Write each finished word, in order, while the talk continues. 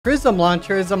Prism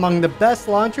Launcher is among the best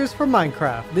launchers for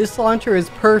Minecraft. This launcher is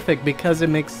perfect because it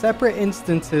makes separate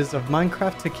instances of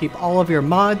Minecraft to keep all of your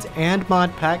mods and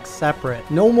mod packs separate.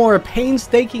 No more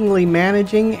painstakingly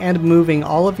managing and moving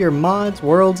all of your mods,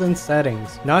 worlds, and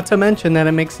settings. Not to mention that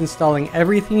it makes installing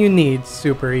everything you need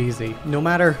super easy. No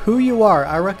matter who you are,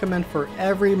 I recommend for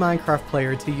every Minecraft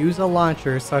player to use a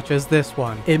launcher such as this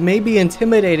one. It may be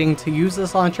intimidating to use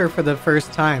this launcher for the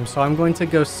first time, so I'm going to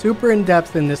go super in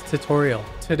depth in this tutorial.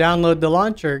 To download the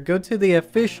launcher, go to the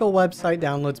official website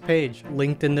downloads page,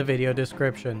 linked in the video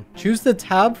description. Choose the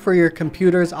tab for your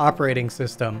computer's operating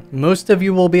system. Most of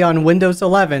you will be on Windows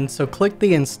 11, so click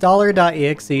the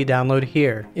installer.exe download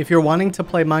here. If you're wanting to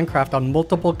play Minecraft on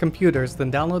multiple computers,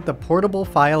 then download the portable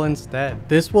file instead.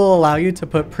 This will allow you to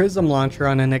put Prism Launcher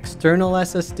on an external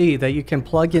SSD that you can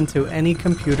plug into any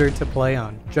computer to play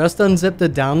on. Just unzip the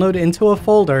download into a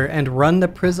folder and run the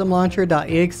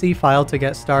PrismLauncher.exe file to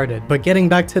get started. But getting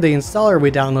back to the installer we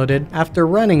downloaded, after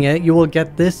running it, you will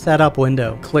get this setup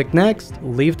window. Click next,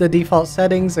 leave the default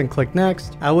settings and click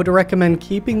next. I would recommend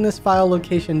keeping this file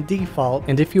location default,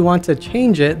 and if you want to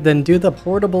change it, then do the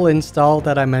portable install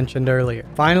that I mentioned earlier.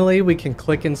 Finally, we can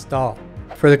click install.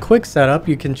 For the quick setup,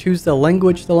 you can choose the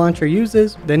language the launcher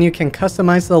uses, then you can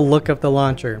customize the look of the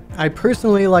launcher. I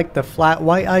personally like the flat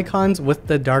white icons with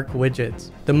the dark widgets.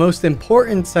 The most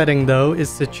important setting though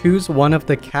is to choose one of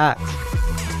the cats.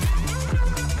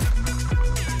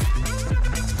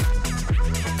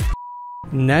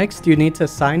 Next, you need to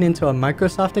sign into a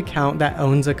Microsoft account that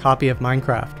owns a copy of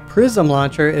Minecraft. Prism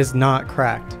Launcher is not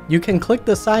cracked. You can click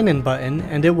the sign in button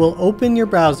and it will open your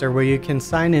browser where you can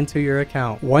sign into your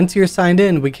account. Once you're signed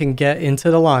in, we can get into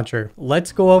the launcher.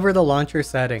 Let's go over the launcher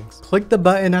settings. Click the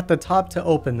button at the top to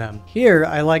open them. Here,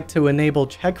 I like to enable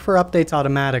check for updates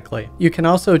automatically. You can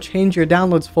also change your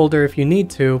downloads folder if you need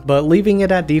to, but leaving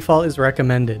it at default is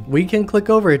recommended. We can click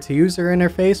over to user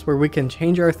interface where we can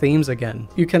change our themes again.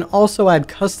 You can also add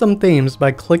custom themes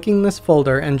by clicking this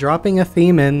folder and dropping a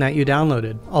theme in that you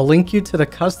downloaded. I'll link you to the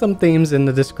custom themes in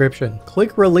the description.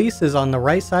 Click releases on the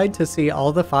right side to see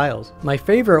all the files. My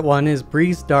favorite one is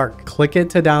Breeze Dark. Click it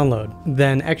to download.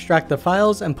 Then extract the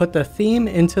files and put the theme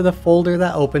into the folder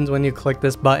that opens when you click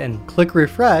this button. Click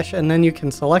refresh and then you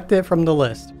can select it from the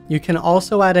list. You can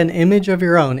also add an image of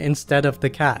your own instead of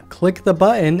the cat. Click the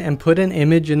button and put an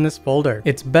image in this folder.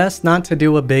 It's best not to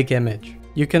do a big image.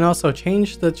 You can also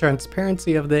change the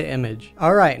transparency of the image.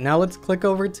 Alright, now let's click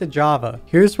over to Java.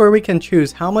 Here's where we can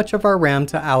choose how much of our RAM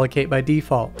to allocate by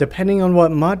default. Depending on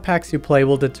what mod packs you play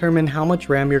will determine how much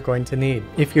RAM you're going to need.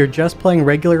 If you're just playing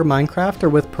regular Minecraft or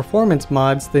with performance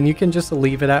mods, then you can just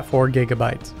leave it at 4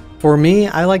 GB. For me,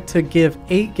 I like to give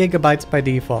 8 GB by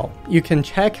default. You can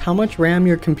check how much RAM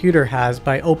your computer has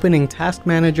by opening Task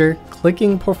Manager,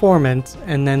 clicking Performance,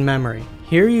 and then Memory.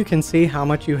 Here you can see how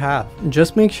much you have.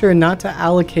 Just make sure not to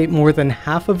allocate more than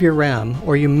half of your RAM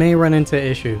or you may run into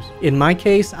issues. In my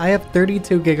case, I have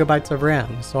 32 GB of RAM,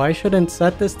 so I shouldn't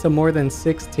set this to more than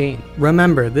 16.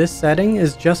 Remember, this setting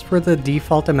is just for the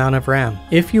default amount of RAM.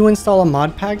 If you install a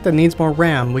mod pack that needs more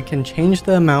RAM, we can change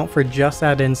the amount for just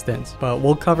that instance, but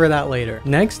we'll cover that later.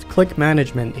 Next, click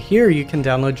Management. Here you can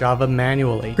download Java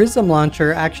manually. Prism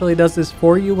Launcher actually does this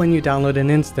for you when you download an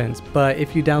instance, but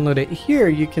if you download it here,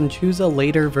 you can choose a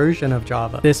later version of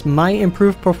Java. This might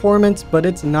improve performance, but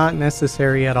it's not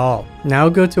necessary at all. Now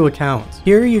go to Accounts.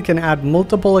 Here you can add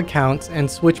multiple accounts and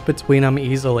switch between them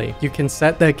easily. You can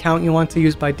set the account you want to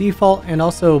use by default and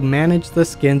also manage the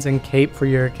skins and cape for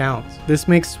your accounts. This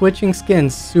makes switching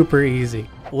skins super easy.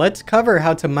 Let's cover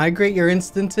how to migrate your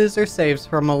instances or saves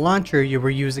from a launcher you were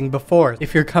using before.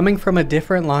 If you're coming from a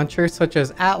different launcher such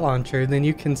as @launcher, then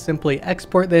you can simply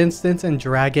export the instance and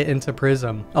drag it into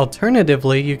Prism.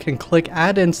 Alternatively, you can click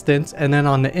Add Instance and then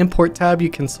on the Import tab you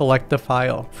can select the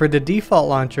file. For the default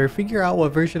launcher, figure out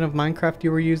what version of Minecraft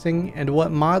you were using and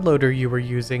what mod loader you were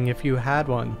using if you had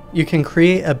one. You can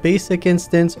create a basic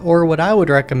instance, or what I would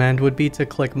recommend would be to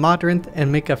click Modern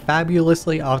and make a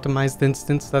fabulously optimized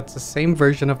instance that's the same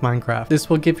version of Minecraft. This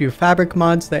will give you fabric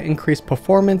mods that increase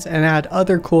performance and add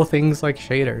other cool things like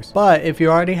shaders. But if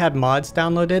you already had mods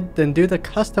downloaded, then do the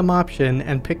custom option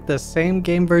and pick the same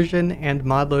game version and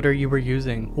mod loader you were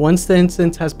using. Once the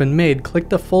instance has been made, click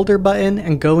the folder button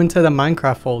and go into the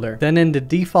Minecraft folder. Then in the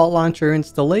default launcher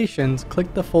installations,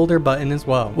 click the folder button as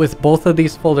well. With both of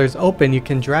these folders open, you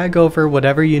can drag over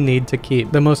whatever you need to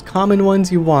keep. The most common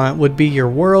ones you want would be your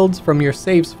worlds from your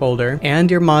saves folder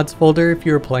and your mods folder if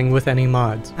you were playing with any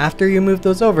mods. After you move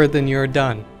those over, then you're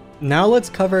done. Now let's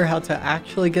cover how to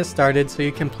actually get started so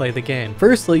you can play the game.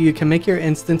 Firstly, you can make your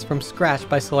instance from scratch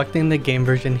by selecting the game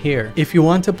version here. If you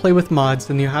want to play with mods,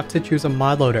 then you have to choose a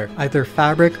mod loader, either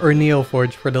Fabric or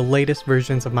NeoForge for the latest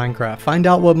versions of Minecraft. Find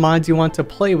out what mods you want to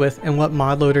play with and what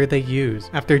mod loader they use.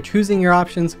 After choosing your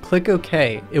options, click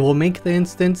OK. It will make the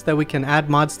instance that we can add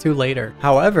mods to later.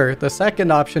 However, the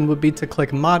second option would be to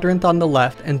click Modrent on the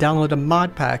left and download a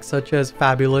mod pack such as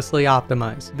Fabulously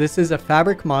Optimized. This is a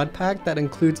Fabric mod pack that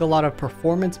includes a lot of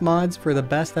performance mods for the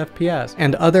best FPS,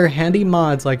 and other handy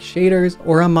mods like shaders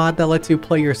or a mod that lets you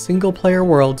play your single player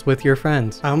worlds with your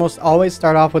friends. I almost always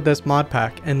start off with this mod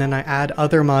pack and then I add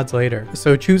other mods later.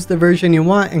 So choose the version you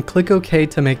want and click OK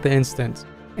to make the instance.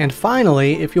 And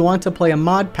finally, if you want to play a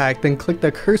mod pack, then click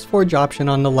the CurseForge option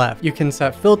on the left. You can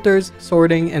set filters,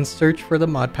 sorting, and search for the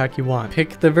mod pack you want.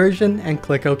 Pick the version and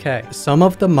click OK. Some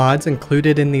of the mods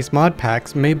included in these mod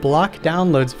packs may block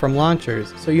downloads from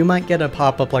launchers, so you might get a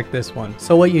pop-up like this one.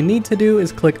 So what you need to do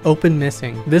is click Open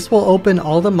Missing. This will open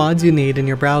all the mods you need in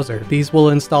your browser. These will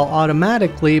install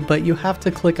automatically, but you have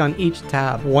to click on each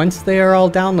tab. Once they are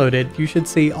all downloaded, you should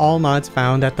see all mods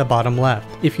found at the bottom left.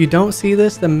 If you don't see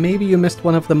this, then maybe you missed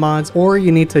one of the mods, or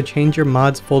you need to change your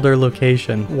mods folder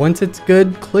location. Once it's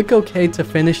good, click OK to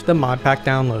finish the mod pack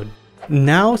download.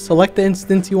 Now select the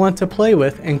instance you want to play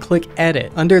with and click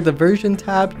Edit. Under the version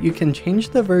tab, you can change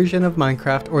the version of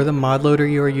Minecraft or the mod loader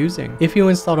you are using. If you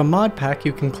installed a mod pack,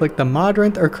 you can click the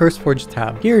Modrent or CurseForge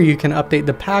tab. Here you can update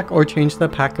the pack or change the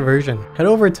pack version. Head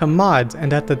over to Mods,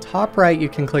 and at the top right you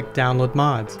can click Download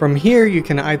Mods. From here you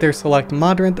can either select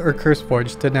Modrent or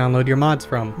CurseForge to download your mods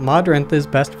from. Modrent is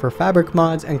best for Fabric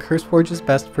mods and CurseForge is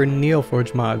best for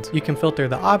NeoForge mods. You can filter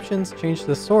the options, change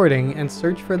the sorting, and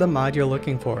search for the mod you're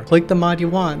looking for. Click the mod you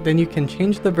want, then you can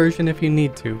change the version if you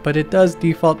need to, but it does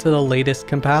default to the latest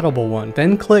compatible one.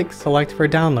 Then click Select for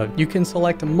Download. You can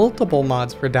select multiple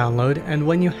mods for download, and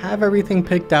when you have everything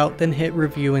picked out, then hit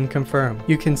Review and Confirm.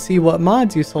 You can see what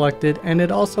mods you selected, and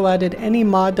it also added any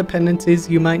mod dependencies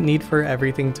you might need for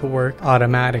everything to work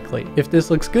automatically. If this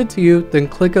looks good to you, then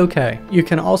click OK. You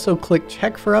can also click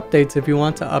Check for updates if you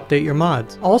want to update your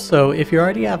mods. Also, if you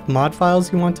already have mod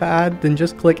files you want to add, then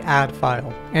just click Add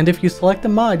File. And if you select a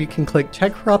mod, you can click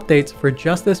Check for updates for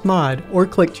just this mod, or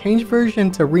click Change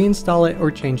version to reinstall it or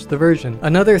change the version.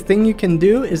 Another thing you can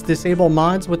do is disable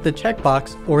mods with the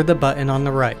checkbox or the button on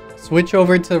the right. Switch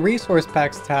over to Resource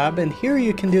Packs tab, and here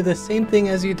you can do the same thing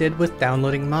as you did with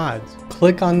downloading mods.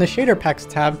 Click on the Shader Packs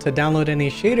tab to download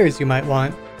any shaders you might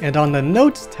want, and on the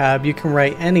Notes tab you can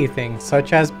write anything,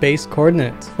 such as base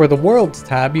coordinates. For the Worlds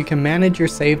tab, you can manage your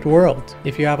saved worlds.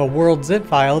 If you have a world zip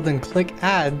file, then click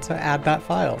Add to add that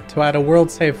file. To add a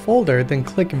world save folder, then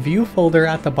click View Folder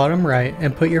at the bottom right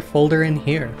and put your folder in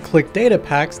here. Click Data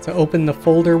Packs to open the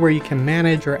folder where you can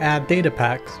manage or add data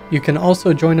packs. You can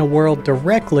also join a world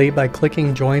directly by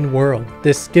clicking Join World.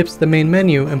 This skips the main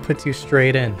menu and puts you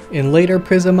straight in. In later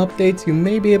Prism updates, you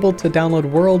may be able to download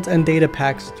worlds and data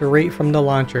packs straight from the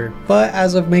launcher, but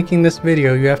as of making this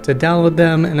video, you have to download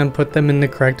them and then put them in the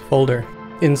correct folder.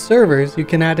 In servers, you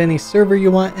can add any server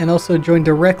you want and also join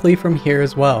directly from here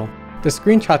as well. The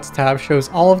Screenshots tab shows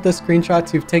all of the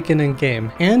screenshots you've taken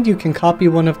in-game, and you can copy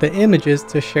one of the images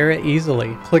to share it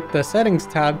easily. Click the Settings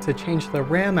tab to change the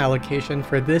RAM allocation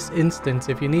for this instance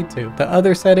if you need to. The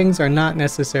other settings are not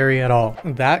necessary at all.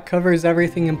 That covers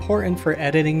everything important for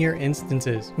editing your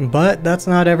instances. But that's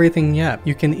not everything yet.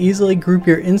 You can easily group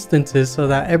your instances so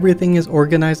that everything is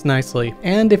organized nicely.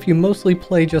 And if you mostly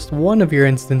play just one of your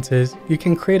instances, you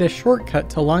can create a shortcut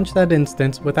to launch that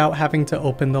instance without having to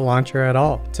open the launcher at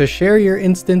all. To share your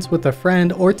instance with a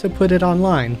friend or to put it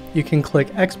online, you can click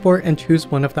Export and choose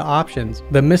one of the options.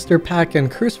 The Mr. Pack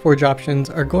and CurseForge options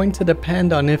are going to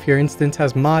depend on if your instance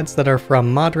has mods that are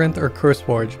from Modrent or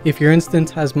CurseForge. If your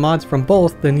instance has mods from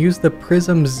both, then use the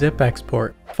Prism zip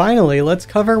export. Finally, let's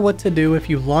cover what to do if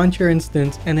you launch your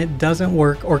instance and it doesn't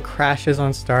work or crashes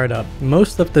on startup.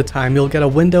 Most of the time, you'll get a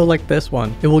window like this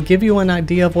one. It will give you an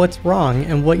idea of what's wrong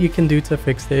and what you can do to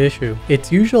fix the issue.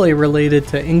 It's usually related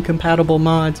to incompatible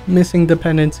mods, missing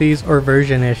dependencies, or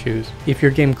version issues. If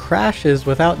your game crashes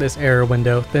without this error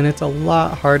window, then it's a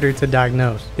lot harder to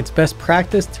diagnose. It's best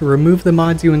practice to remove the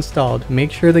mods you installed,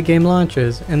 make sure the game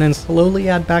launches, and then slowly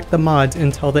add back the mods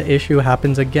until the issue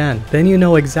happens again. Then you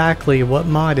know exactly what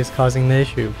mod is causing the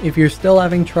issue. If you're still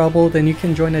having trouble, then you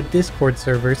can join a Discord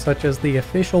server such as the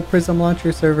official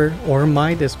PrismLauncher server or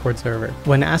my Discord server.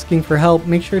 When asking for help,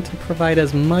 make sure to provide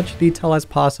as much detail as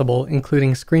possible,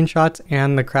 including screenshots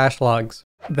and the crash logs.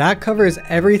 That covers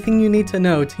everything you need to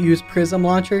know to use Prism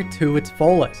Launcher to its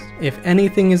fullest. If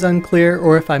anything is unclear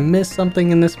or if I missed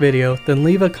something in this video, then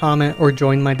leave a comment or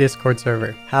join my Discord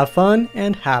server. Have fun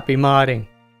and happy modding!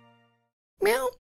 Meow.